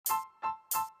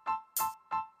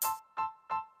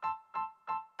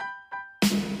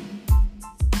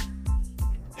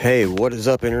Hey, what is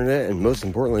up, Internet? And most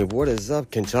importantly, what is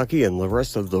up, Kentucky and the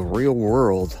rest of the real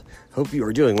world? Hope you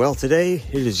are doing well today.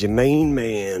 It is your main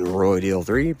man, Roy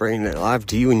DL3, bringing it live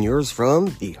to you and yours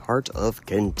from the heart of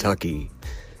Kentucky.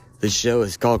 This show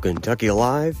is called Kentucky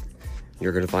Alive.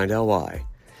 You're going to find out why.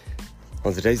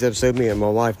 On today's episode, me and my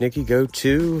wife, Nikki, go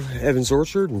to Evans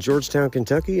Orchard in Georgetown,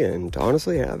 Kentucky, and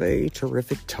honestly have a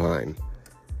terrific time.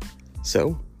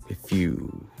 So, if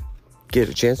you get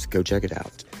a chance, go check it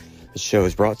out. The show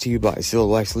is brought to you by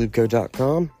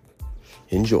SilverWaxLubeCo.com.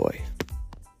 Enjoy.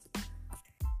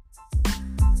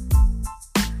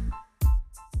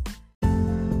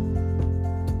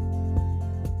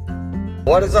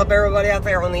 What is up, everybody out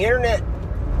there on the internet?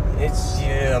 It's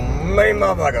your main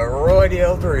motherfucker, Roy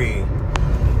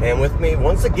DL3. And with me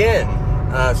once again,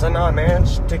 somehow I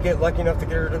managed to get lucky enough to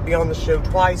get her to be on the show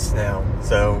twice now.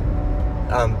 So,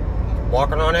 I'm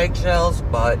walking on eggshells,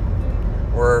 but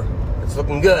it's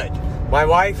looking good. My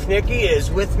wife, Nikki,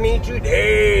 is with me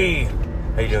today.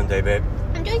 How you doing today, babe?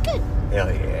 I'm doing good.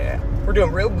 Hell yeah. We're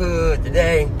doing real good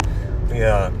today. We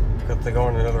got to go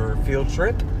on another field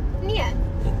trip. Yeah.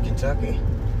 In Kentucky.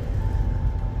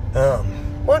 Why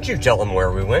don't you tell them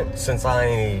where we went, since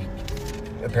I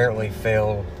apparently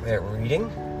failed at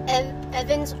reading?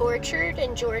 Evans Orchard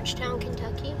in Georgetown,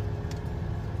 Kentucky.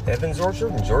 Evans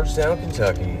Orchard in Georgetown,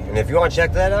 Kentucky. And if you want to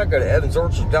check that out, go to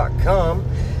evansorchard.com.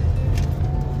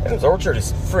 Evans Orchard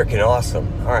is freaking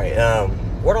awesome. Alright,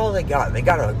 what all they got? They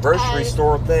got a grocery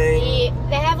store thing.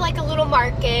 They have like a little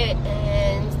market,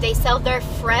 and they sell their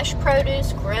fresh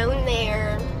produce grown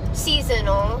there,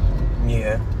 seasonal.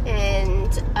 Yeah.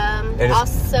 And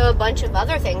also a bunch of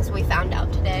other things we found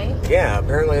out today. Yeah,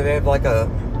 apparently they have like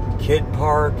a kid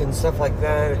park and stuff like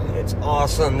that. It's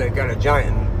awesome. They've got a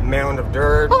giant mound of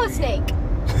dirt. Oh, a snake.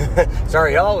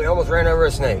 Sorry, y'all. We almost ran over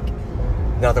a snake.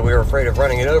 Not that we were afraid of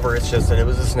running it over, it's just that it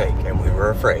was a snake, and we were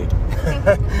afraid.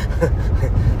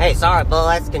 Hey, sorry, bull,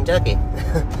 that's Kentucky.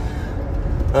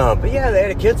 But yeah, they had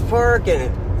a kids park,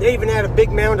 and they even had a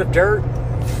big mound of dirt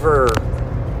for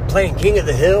playing King of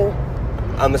the Hill.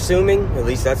 I'm assuming, at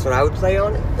least that's what I would play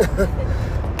on it.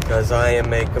 Because I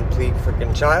am a complete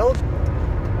freaking child,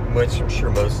 which I'm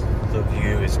sure most of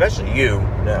you, especially you,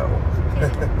 know.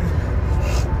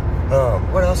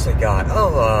 What else they got?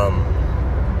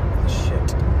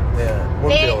 Shit. Yeah,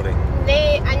 building.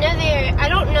 I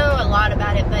don't know a lot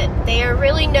about it, but they are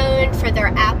really known for their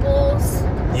apples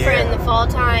for in the fall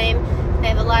time. They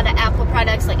have a lot of apple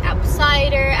products like apple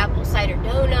cider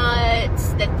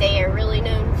donuts that they are really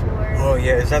known for. Oh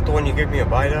yeah, is that the one you gave me a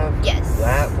bite of? Yes.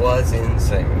 That was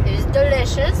insane. It was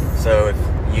delicious. So if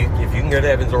you can go to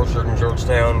Evans Orchard in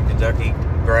Georgetown, Kentucky,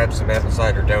 grab some apple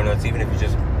cider donuts, even if you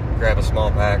just grab a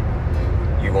small pack,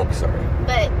 you won't be sorry.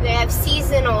 But they have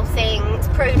seasonal things,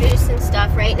 produce and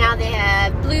stuff. Right now they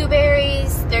have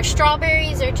blueberries. Their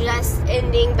strawberries are just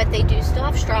ending, but they do still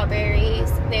have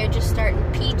strawberries. They're just starting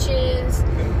peaches.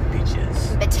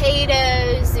 Peaches.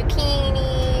 Potatoes,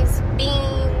 zucchinis,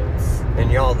 beans.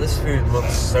 And y'all, this food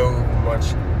looks so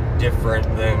much different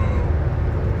than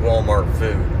Walmart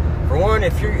food. For one,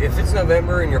 if it's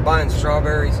November and you're buying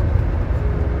strawberries,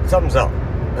 something's up,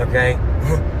 okay?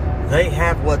 They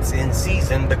have what's in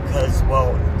season because,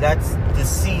 well, that's the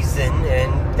season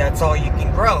and that's all you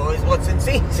can grow is what's in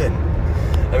season.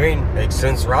 I mean, makes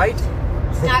sense, right?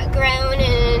 It's not grown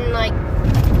in, like,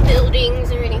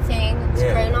 buildings or anything. It's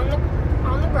grown on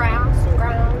the grass and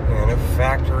ground. Yeah, no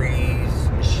factories,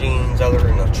 machines other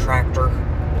than a tractor.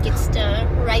 It gets to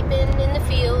ripen in the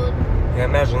field. Yeah,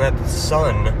 imagine that the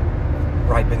sun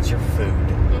ripens your food.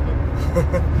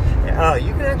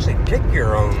 You can actually pick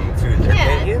your own food there,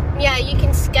 can't you? Yeah, you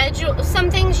can schedule some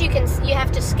things. You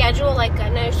have to schedule. Like I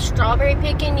know strawberry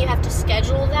picking, you have to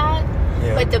schedule that.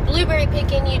 Yeah. But the blueberry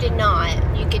picking, you did not.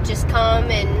 You could just come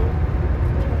and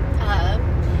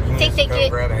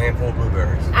grab a handful of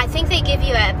blueberries. I think they give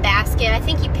you a basket. I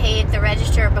think you pay at the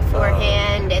register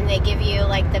beforehand, and they give you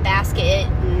like the basket,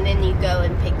 and then you go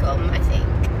and pick them. I think.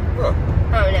 Huh.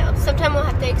 I don't know. Sometime we'll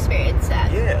have to experience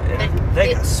that. Yeah, and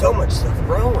they got so much stuff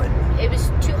growing. It was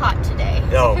too hot today.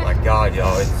 Oh my God,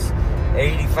 y'all. It's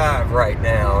 85 right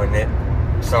now,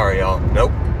 and sorry, y'all.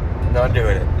 Nope. Not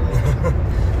doing it.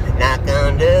 Not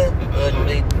gonna do it. Wouldn't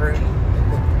be pretty.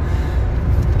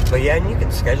 But yeah, and you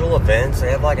can schedule events.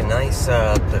 They have like a nice,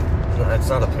 it's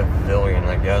not a pavilion,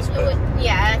 I guess, but...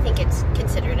 Yeah, I think it's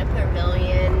considered a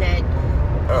pavilion that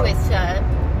with...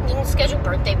 You can schedule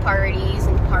birthday parties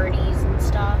and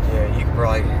stuff. Yeah, you could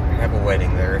probably have a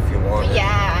wedding there if you wanted.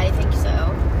 Yeah, I think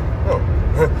so. Oh,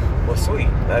 well, sweet.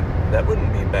 That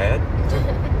wouldn't be bad.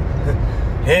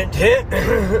 Hint, hint.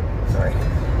 Sorry.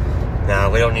 No,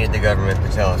 we don't need the government to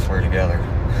tell us we're together.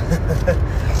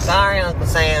 Sorry, Uncle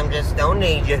Sam, just don't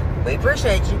need you. We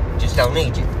appreciate you, just don't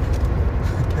need you.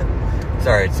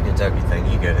 Sorry, it's a Kentucky thing,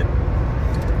 you get it.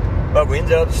 But we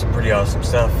ended up with some pretty awesome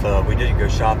stuff. We did go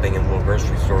shopping in a little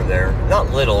grocery store there.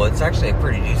 Not little, it's actually a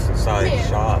pretty decent sized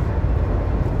shop.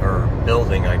 Or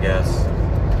building, I guess.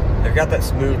 They've got that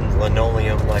smooth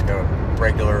linoleum like a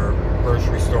regular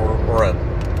grocery store or a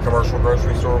commercial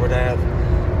grocery store would have.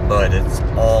 But it's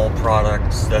all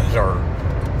products that are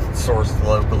sourced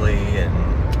locally, and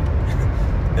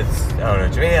it's, I don't know,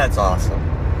 to me that's awesome.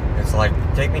 It's like,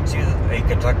 take me to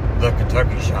the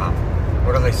Kentucky shop.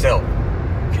 What do they sell?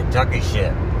 Kentucky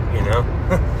shit, you know?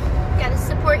 Gotta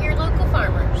support your local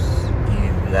farmers.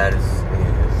 That is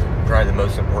probably the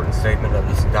most important statement of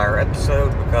this entire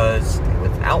episode, because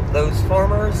without those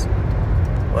farmers,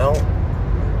 well,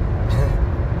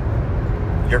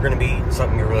 you're going to be eating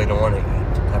something you really don't want to eat.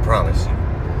 I promise you.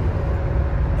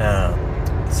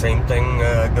 Same thing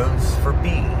goes for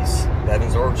bees.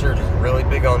 Evans Orchard is really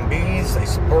big on bees. They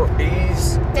support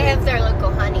bees. They have their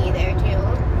local honey there too.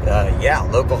 Yeah,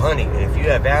 local honey. And if you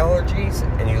have allergies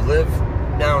and you live,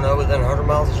 I don't know, within 100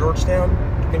 miles of Georgetown,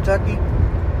 Kentucky,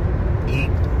 eat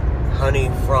honey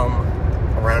from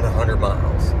around 100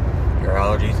 miles. Your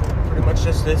allergies will pretty much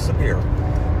just disappear.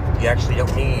 You actually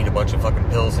don't need a bunch of fucking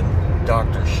pills and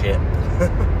doctor shit.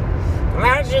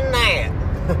 Imagine that.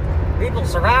 People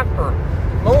survived for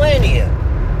millennia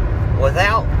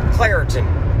without Claritin.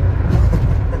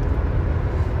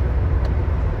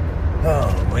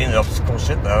 Oh, we ended up with some cool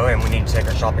shit though, and we need to take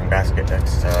our shopping basket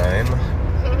next time.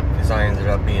 Because I ended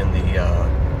up being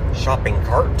the shopping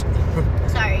cart.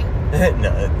 Sorry.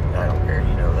 No, I don't care,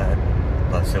 you know that.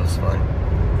 Plus, it was fun.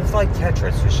 It's like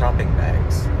Tetris with shopping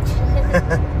bags.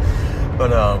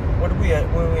 But, what do we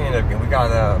end up getting? We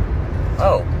got,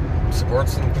 support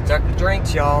some Kentucky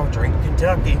drinks, y'all. Drink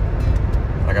Kentucky.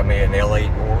 I got me an L8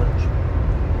 orange.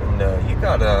 And, you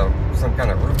got, some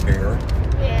kind of root beer.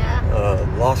 Yeah.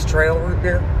 Lost Trail root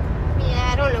beer. Yeah,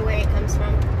 I don't know where it comes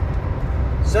from.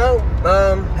 So,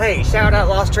 hey, shout out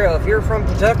Lost Trail. If you're from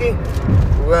Kentucky,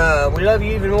 we love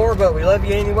you even more, but we love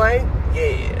you anyway.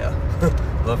 Yeah.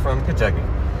 Love from Kentucky.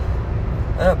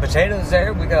 Potatoes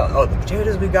there. The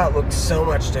potatoes we got look so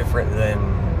much different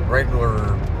than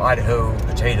regular Idaho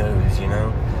potatoes, you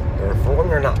know. For one,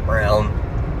 they're not brown.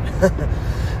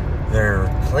 They're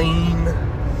clean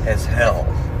as hell.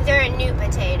 They're a new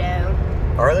potato.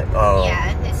 Are they? Oh.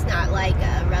 Yeah, it's not like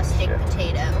a rustic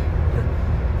potato.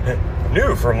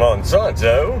 New from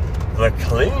Monsanto, the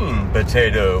clean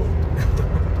potato.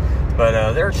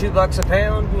 But they're $2 a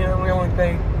pound. You know, we only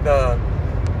paid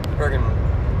friggin'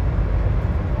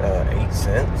 8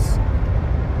 cents.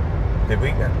 What did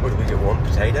we get? One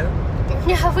potato?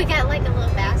 No, we got like a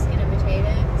little basket of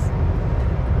potatoes.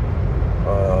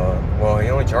 Well, he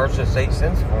only charged us 8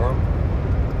 cents for them.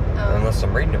 Oh. Unless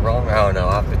I'm reading it wrong. I don't know.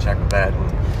 I'll have to check with that.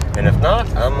 And if not,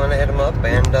 I'm going to hit him up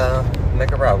and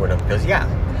make a ride with him. Because, yeah,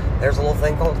 there's a little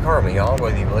thing called karma, y'all.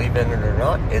 Whether you believe in it or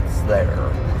not, it's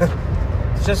there.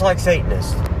 It's just like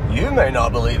Satanists. You may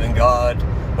not believe in God,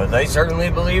 but they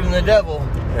certainly believe in the devil.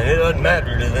 And it doesn't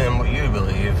matter to them what you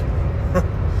believe.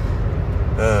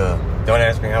 Don't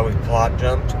ask me how we plot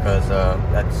jumped, because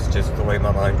that's just the way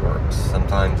my mind works.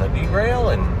 Sometimes I derail,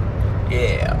 and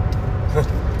yeah.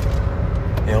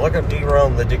 Look up derail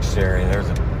in the dictionary. There's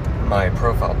my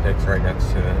profile pic's right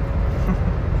next to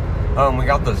it. We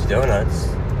got those donuts.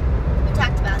 We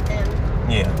talked about them.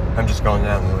 Yeah, I'm just going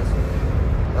down the list.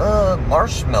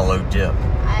 Marshmallow dip.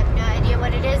 I have no idea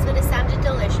what it is, but it sounded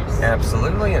delicious.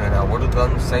 Absolutely, and I would have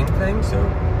done the same thing, so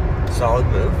solid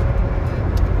move.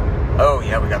 Oh,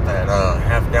 yeah, we got that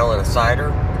half gallon of cider.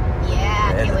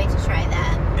 Yeah, I can't wait to try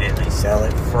that. And they sell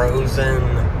it frozen.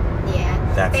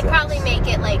 Yeah. That's they probably make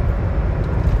it like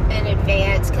in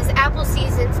advance, because apple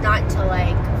season's not until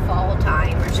like fall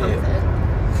time or something.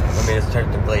 Yeah. I mean, it's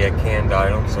technically a canned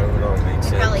item, so it don't make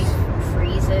sense. Probably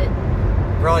freeze it.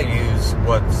 Probably use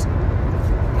what's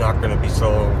not going to be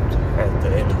sold at the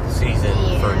end of the season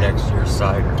for next year's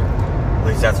cider. At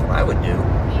least that's what I would do.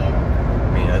 Yeah.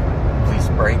 I mean, at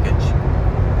least breakage.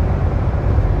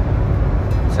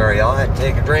 Sorry, y'all, I had to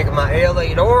take a drink of my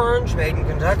L8 orange made in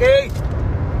Kentucky.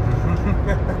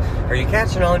 Are you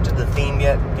catching on to the theme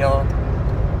yet, y'all?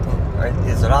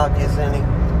 Is it obvious any?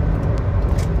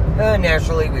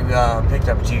 Naturally, we picked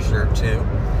up a t-shirt too.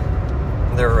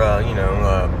 They're,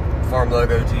 farm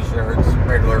logo t-shirts,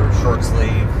 regular short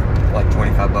sleeve, like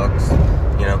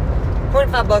 $25. You know,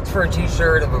 $25 for a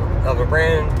t-shirt of a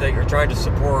brand that you're trying to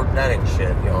support. That ain't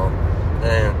shit, y'all.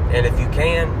 And if you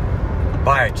can,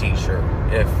 buy a t-shirt.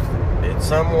 If it's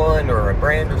someone or a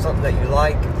brand or something that you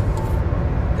like,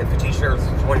 if a t-shirt is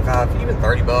 25, even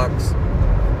 30 bucks,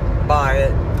 buy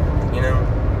it, you know.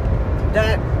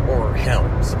 That, or hell,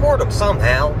 support them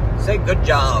somehow. Say good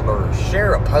job, or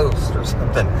share a post or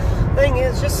something. Thing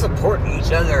is, just support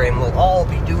each other and we'll all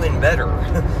be doing better.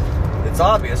 It's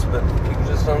obvious, but people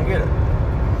just don't get it.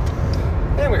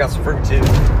 And we got some fruit too.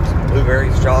 Some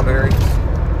blueberries, strawberries.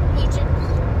 Peaches.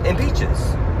 And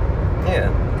peaches.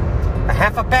 Yeah. A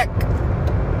half a peck.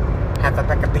 Half a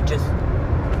peck of peaches.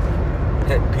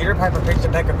 Peter Piper picked a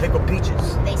peck of pickled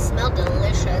peaches. They smell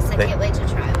delicious. I can't wait to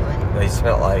try one. They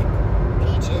smell like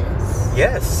peaches.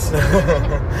 Yes.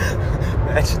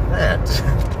 Imagine that.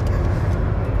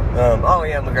 Oh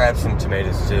yeah, I'm gonna grab some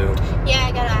tomatoes too. Yeah,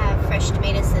 I gotta have fresh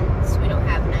tomatoes since we don't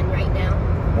have none right now.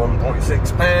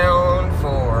 1.6 pound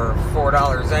for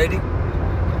 $4.80.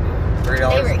 $3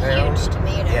 They were a pound. huge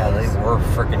tomatoes. Yeah, they were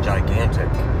freaking gigantic.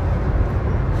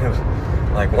 It was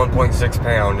like 1.6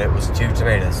 pound. It was 2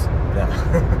 tomatoes. Yeah.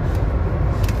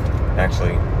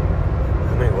 Actually,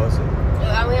 how many was it?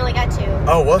 We only got 2.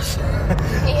 Oh, was?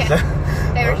 Yeah,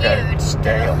 they were huge.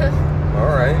 Damn.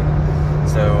 All right.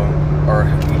 So, or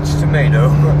each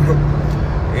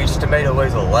tomato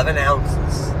weighs 11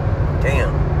 ounces.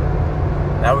 Damn.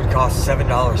 That would cost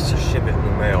 $7 to ship it in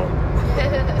the mail.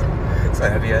 It's a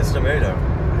heavy ass tomato.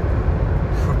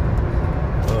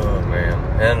 Oh man.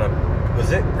 And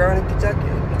was it grown in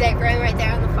Kentucky? They're grown right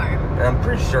there on the farm. And I'm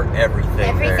pretty sure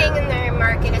everything in their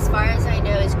market, as far as I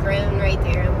know, is grown right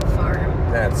there on the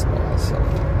farm. That's awesome.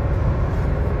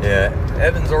 Yeah,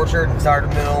 Evans Orchard and Cider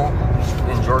Mill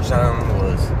in Georgetown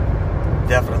was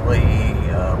definitely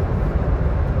a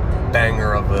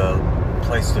banger of a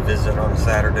place to visit on a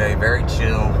Saturday. Very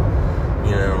chill,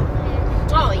 you know.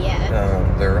 Oh, yeah.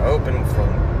 They're open from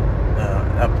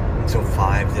up until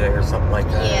 5 today or something like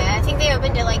that. Yeah, I think they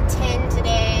opened at like 10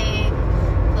 today,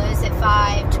 closed at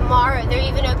 5. Tomorrow, they're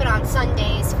even open on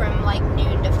Sundays from like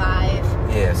noon to 5.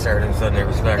 Yeah, Saturday and Sunday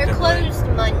respectively. They're closed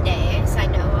Mondays, I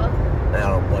know of. I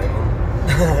don't blame them.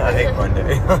 I hate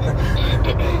Monday.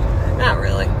 Not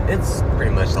really. It's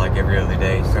pretty much like every other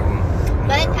day. So,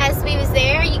 but as we was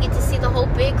there, you get to see the whole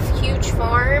big, huge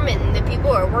farm, and the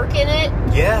people are working it.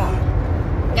 Yeah.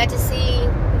 You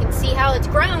can see how it's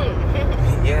grown.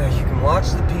 Yeah, you can watch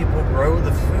the people grow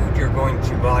the food you're going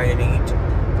to buy and eat.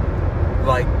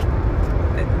 Like,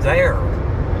 there.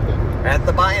 At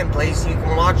the buying place, you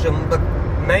can watch them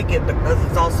make it because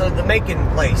it's also the making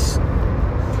place.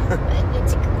 But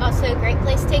it's also a great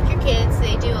place to take your kids.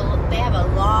 They have a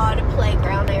lot of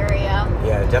playground area.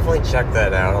 Yeah, definitely check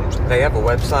that out. They have a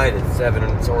website. It's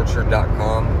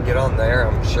evansorchard.com. Get on there.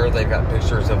 I'm sure they've got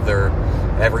pictures of their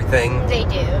everything. They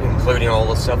do. Including all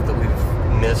the stuff that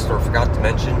we've missed or forgot to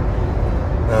mention.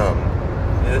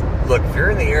 Look, if you're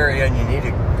in the area and you need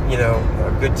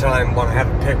a good time, want to have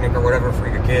a picnic or whatever for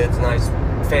your kids, nice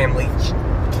family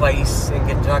place in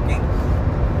Kentucky,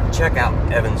 check out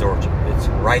Evans Orchard. It's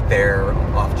right there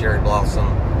off Cherry Blossom.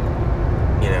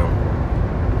 You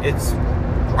know, it's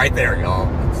right there, y'all.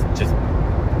 It's just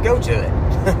go to it.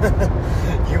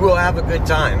 You will have a good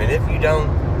time, and if you don't,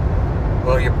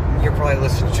 well, you're probably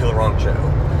listening to the wrong show.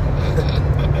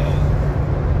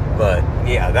 But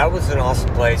yeah, that was an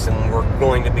awesome place, and we're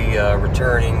going to be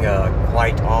returning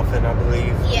quite often, I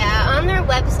believe. Yeah, on their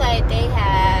website they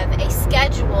have a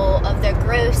schedule of their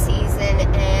grow season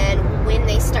and when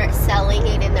they start selling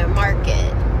it in their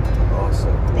market.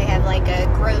 Awesome. They have like a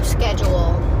grow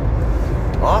schedule.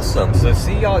 Awesome. So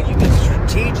see, y'all, you can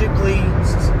strategically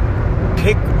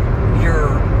pick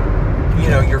your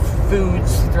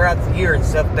foods throughout the year and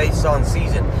stuff based on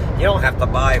season. You don't have to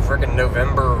buy freaking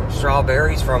November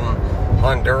strawberries from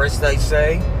Honduras, they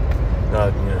say.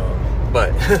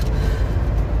 But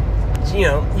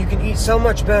you can eat so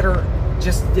much better. It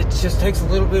just takes a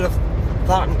little bit of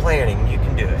thought and planning. You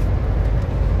can do it.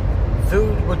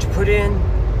 Food, what you put in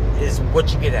is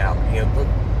what you get out. You put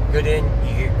good in,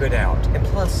 you get good out. And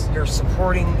plus, you're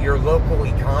supporting your local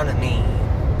economy.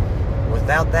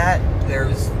 Without that,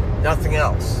 there's nothing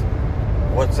else.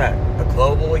 What's that? A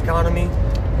global economy?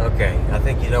 Okay, I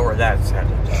think you know where that's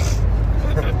headed.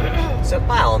 So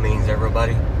by all means,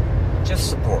 everybody, just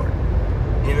support.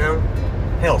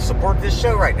 Hell, support this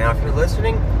show right now. If you're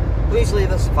listening, please leave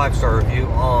us a 5-star review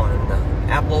on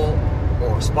Apple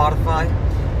or Spotify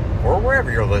or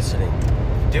wherever you're listening.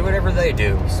 Do whatever they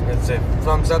do. It's a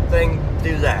thumbs up thing,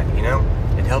 do that,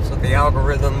 It helps with the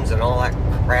algorithms and all that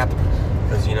crap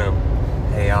because,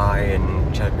 AI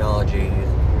and technology is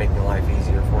making life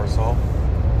easier for us all.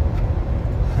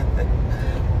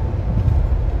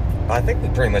 But I think we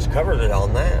pretty much covered it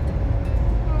on that.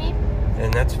 Yeah.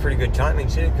 And that's pretty good timing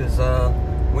too, because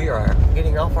we are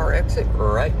getting off our exit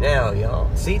right now,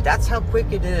 y'all. See, that's how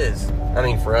quick it is. I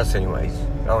mean, for us anyways.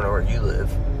 I don't know where you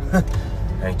live.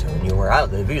 I ain't telling you where I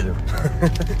live either.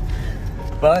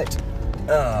 But,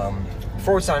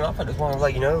 before we sign off, I just want to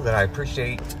let you know that I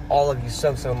appreciate all of you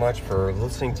so much for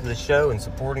listening to the show and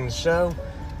supporting the show.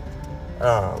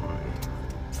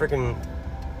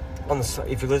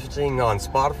 If you're listening on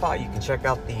Spotify, you can check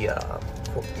out the,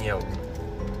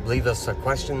 leave us a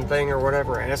question thing or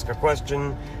whatever, ask a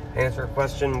question, answer a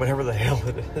question, whatever the hell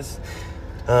it is.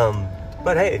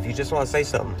 But hey, if you just want to say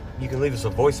something, you can leave us a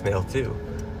voicemail too.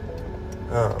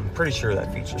 I'm pretty sure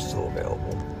that feature's still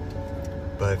available.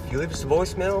 But if you leave us a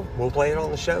voicemail, we'll play it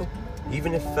on the show.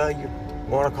 Even if you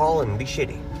want to call and be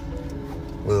shitty,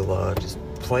 we'll just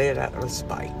play it out of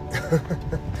spite.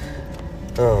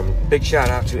 Big shout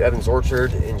out to Evan's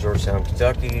Orchard in Georgetown,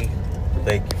 Kentucky.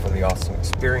 Thank you for the awesome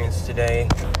experience today.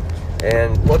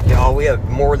 And look, y'all, we have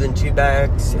more than 2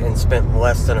 bags and spent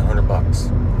less than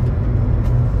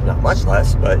 $100. Not much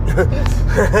less, but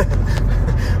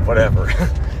whatever.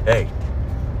 Hey,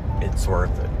 it's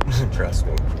worth it. Trust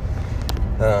me.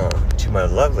 To my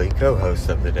lovely co-host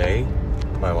of the day,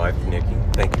 my wife, Nikki.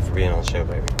 Thank you for being on the show,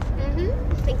 baby.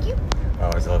 Thank you. I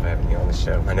always love having you on the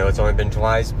show. I know it's only been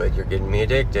twice, but you're getting me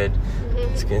addicted.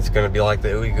 It's going to be like the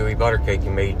ooey gooey butter cake you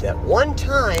made that one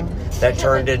time that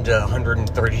turned into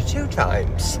 132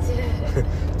 times.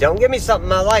 Don't give me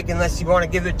something I like unless you want to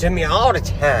give it to me all the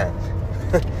time.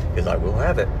 Because I will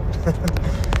have it.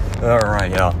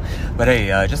 Alright, y'all. But hey,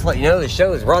 just to let you know, the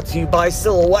show is brought to you by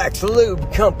Wax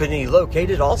Lube Company,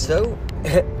 located also,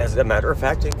 as a matter of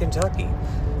fact, in Kentucky.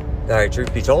 Alright,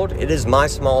 truth be told, it is my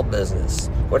small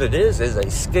business. What it is a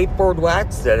skateboard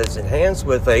wax that is enhanced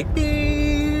with a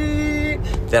beep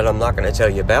that I'm not going to tell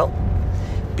you about.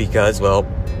 Because, well,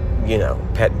 you know,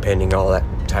 patent pending, all that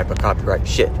type of copyright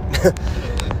shit.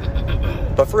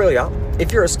 But for real, y'all,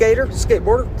 if you're a skater,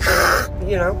 skateboarder,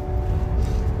 you know,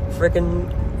 freaking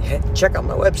check out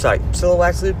my website,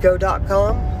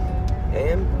 silawaxlubco.com.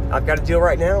 And I've got a deal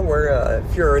right now where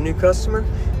if you're a new customer,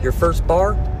 your first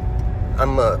bar,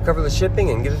 I'm cover the shipping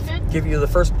and give you the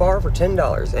first bar for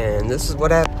 $10. And this is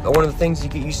what happened. One of the things you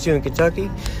get used to in Kentucky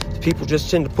is people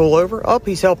just tend to pull over. Oh,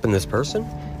 he's helping this person.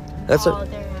 They're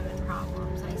having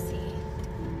problems. I see.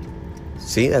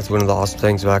 See, that's one of the awesome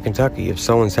things about Kentucky. If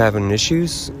someone's having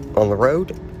issues on the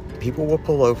road, people will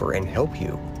pull over and help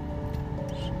you.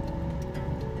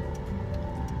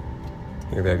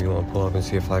 Here, baby, you want to pull up and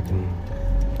see if they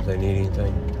need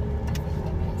anything?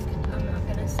 I'm not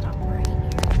going to stop right here.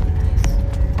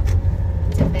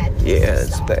 It's a bad place Yeah, to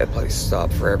it's stop. a bad place to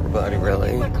stop for everybody,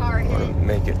 really. My car Want to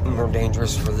make it more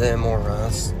dangerous for them or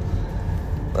us.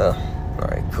 Well,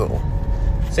 alright, cool.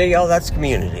 See, y'all, that's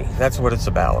community. That's what it's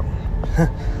about.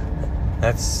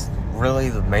 That's really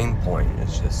the main point.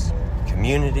 It's just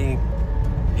community,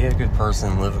 be a good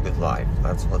person, live a good life.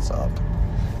 That's what's up.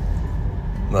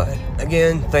 But,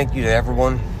 again, thank you to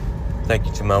everyone. Thank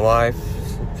you to my wife.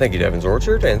 Thank you to Evan's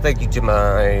Orchard. And thank you to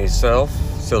myself,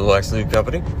 Wax Lube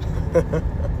Company.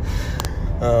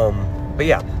 But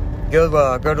yeah, go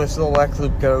to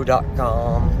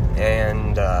silawaxlubco.com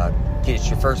and get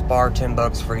your first bar,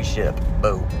 $10 free ship.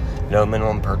 Boom. No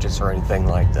minimum purchase or anything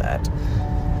like that.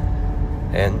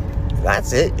 And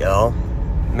that's it, y'all.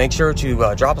 Make sure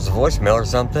to drop us a voicemail or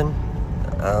something.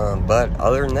 But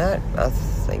other than that, I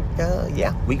think,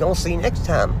 yeah, we gonna see you next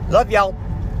time. Love y'all.